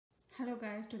Hello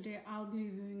guys, today I'll be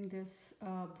reviewing this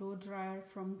blow dryer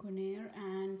from CONAIR,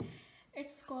 and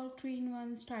it's called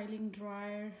 3-in-1 styling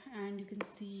dryer, and you can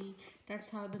see that's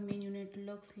how the main unit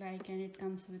looks like, and it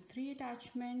comes with 3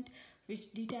 attachment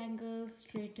which detangles,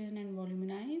 straighten and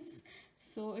voluminize.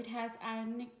 So it has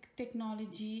ionic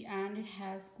technology and it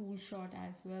has cool shot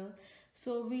as well.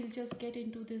 So we'll just get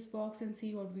into this box and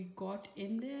see what we got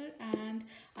in there, and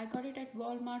I got it at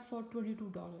Walmart for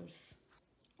 $22.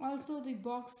 Also, the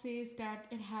box says that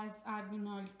it has argan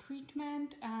oil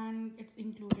treatment and it's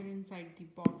included inside the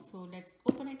box. So let's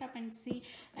open it up and see.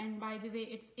 And by the way,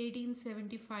 it's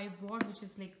 1875 watt, which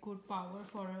is like good power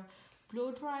for a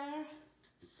blow dryer.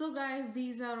 So guys,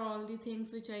 these are all the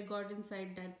things which I got inside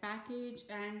that package,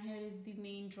 and here is the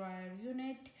main dryer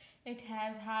unit. It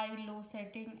has high, low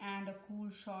setting and a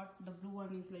cool shot. The blue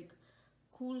one is like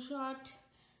cool shot,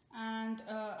 and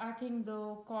I think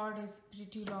the cord is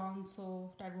pretty long,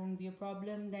 so that won't be a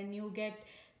problem. Then you get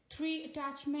 3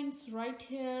 attachments right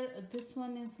here. This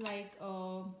one is like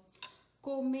a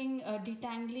combing,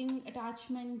 detangling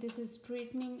attachment. This is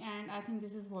straightening, and I think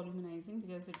this is volumizing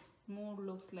because it more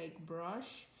looks like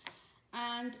brush.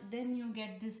 And then you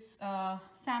get this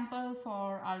sample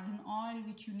for argan oil,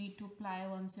 which you need to apply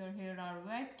once your hair are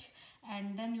wet,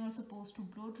 and then you're supposed to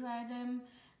blow dry them.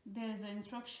 There is an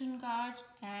instruction card,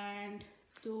 and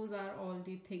those are all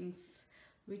the things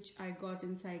which I got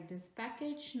inside this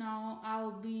package. Now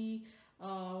I'll be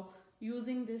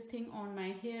using this thing on my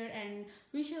hair, and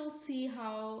we shall see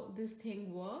how this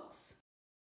thing works.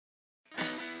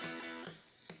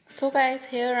 So guys,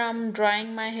 here I'm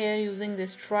drying my hair using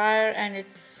this dryer, and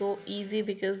it's so easy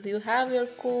because you have your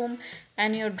comb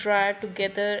and your dryer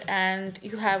together and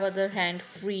you have other hand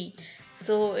free.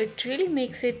 So it really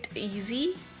makes it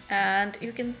easy, and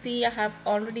you can see I have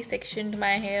already sectioned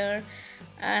my hair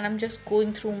and I'm just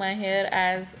going through my hair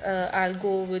as I'll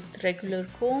go with regular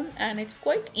comb, and it's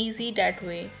quite easy that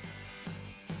way.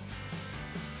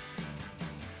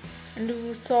 And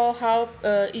you saw how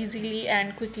easily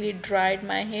and quickly it dried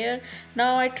my hair.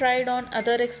 Now I tried on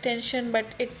other extension, but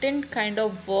it didn't kind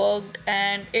of worked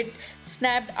and it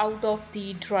snapped out of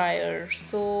the dryer,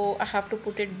 so I have to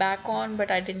put it back on, but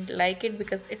I didn't like it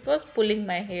because it was pulling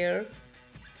my hair.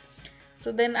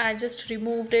 So then I just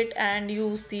removed it and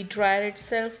used the dryer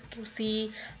itself to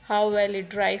see how well it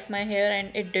dries my hair,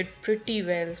 and it did pretty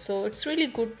well. So it's really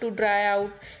good to dry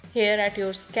out hair at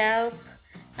your scalp,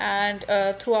 and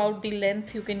throughout the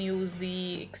length you can use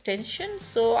the extension.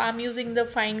 So I'm using the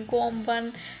fine comb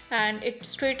one, and it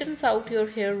straightens out your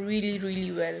hair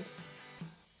really well.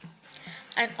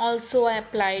 And also I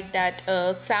applied that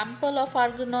sample of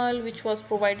argan oil which was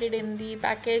provided in the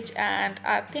package, and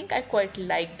I think I quite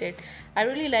liked it. I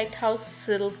really liked how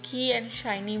silky and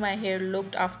shiny my hair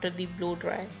looked after the blow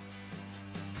dry.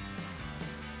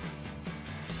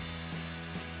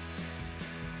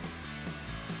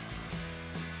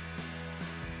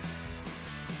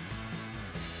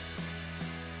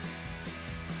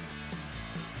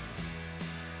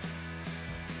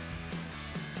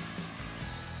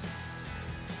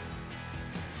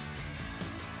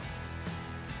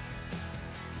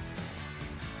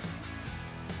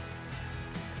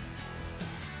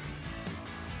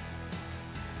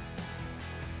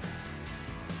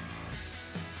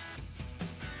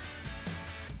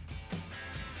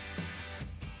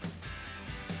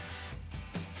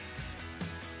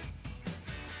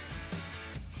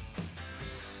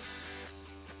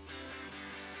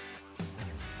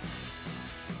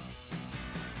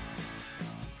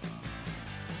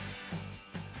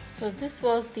 So this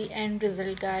was the end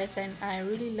result guys, and I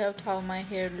really loved how my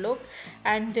hair looked,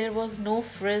 and there was no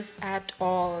frizz at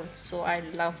all, so I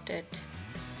loved it.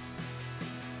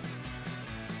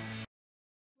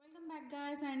 Welcome back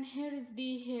guys, and here is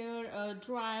the hair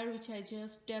dryer which I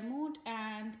just demoed,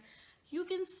 and you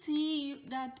can see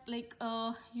that like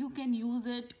you can use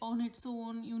it on its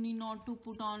own. You need not to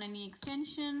put on any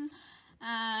extension,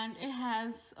 and it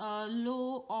has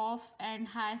low, off and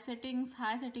high settings.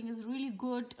 High setting is really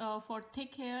good for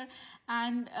thick hair,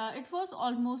 and it was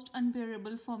almost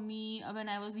unbearable for me when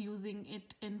I was using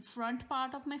it in front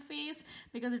part of my face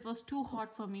because it was too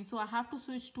hot for me, so I have to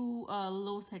switch to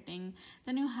low setting.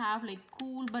 Then you have like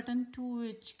cool button too,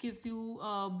 which gives you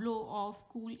blow off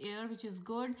cool air, which is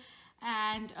good.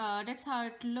 And that's how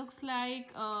it looks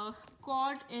like.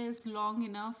 Cord is long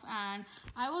enough, and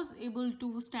I was able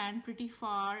to stand pretty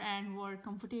far and work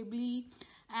comfortably.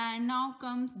 And now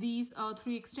comes these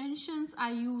 3 extensions.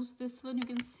 I use this one. You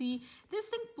can see this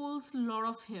thing pulls a lot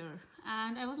of hair,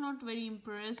 and I was not very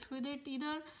impressed with it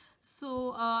either.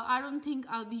 So I don't think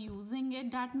I'll be using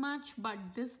it that much, but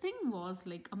this thing was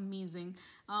like amazing.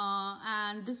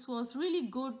 and this was really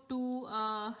good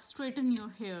to straighten your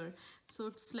hair. So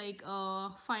it's like a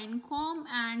fine comb,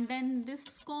 and then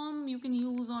this comb you can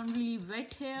use on really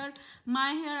wet hair.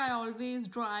 My hair, I always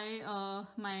dry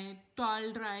my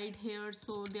towel dried hair,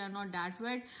 so they are not that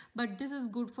wet, but this is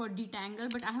good for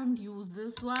detangle. But I haven't used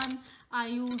this one. I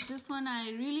used this one,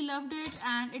 I really loved it,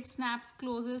 and it snaps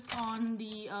closest on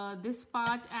the this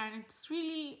part, and it's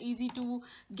really easy to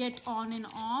get on and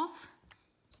off.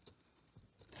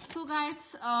 So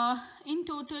guys, in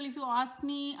total, if you ask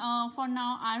me, for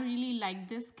now I really like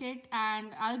this kit and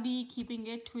I'll be keeping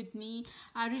it with me.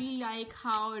 I really like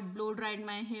how it blow dried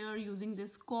my hair using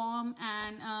this comb,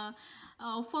 and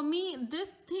for me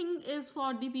this thing is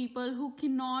for the people who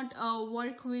cannot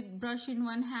work with brush in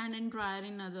one hand and dryer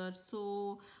in other.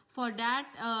 So for that,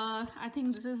 I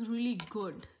think this is really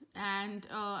good, and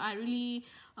I really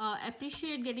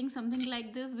appreciate getting something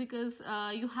like this, because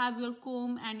you have your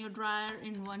comb and your dryer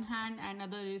in one hand and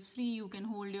other is free. You can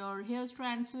hold your hair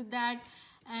strands with that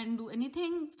and do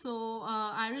anything. So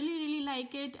I really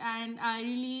like it, and I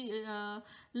really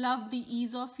love the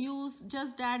ease of use.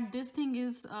 Just that this thing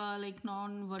is like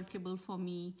non-workable for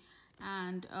me,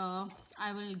 and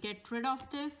I will get rid of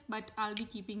this, but I'll be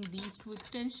keeping these two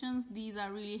extensions. These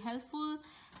are really helpful,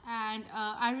 and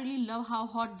I really love how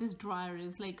hot this dryer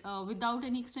is. Like without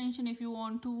any extension, if you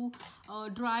want to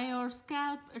dry your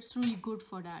scalp, it's really good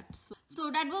for that. So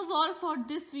that was all for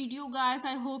this video, guys.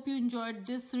 I hope you enjoyed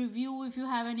this review. If you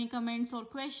have any comments or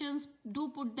questions, do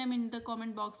put them in the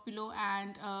comment box below,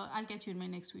 and I'll catch you in my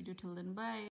next video. Till then, bye.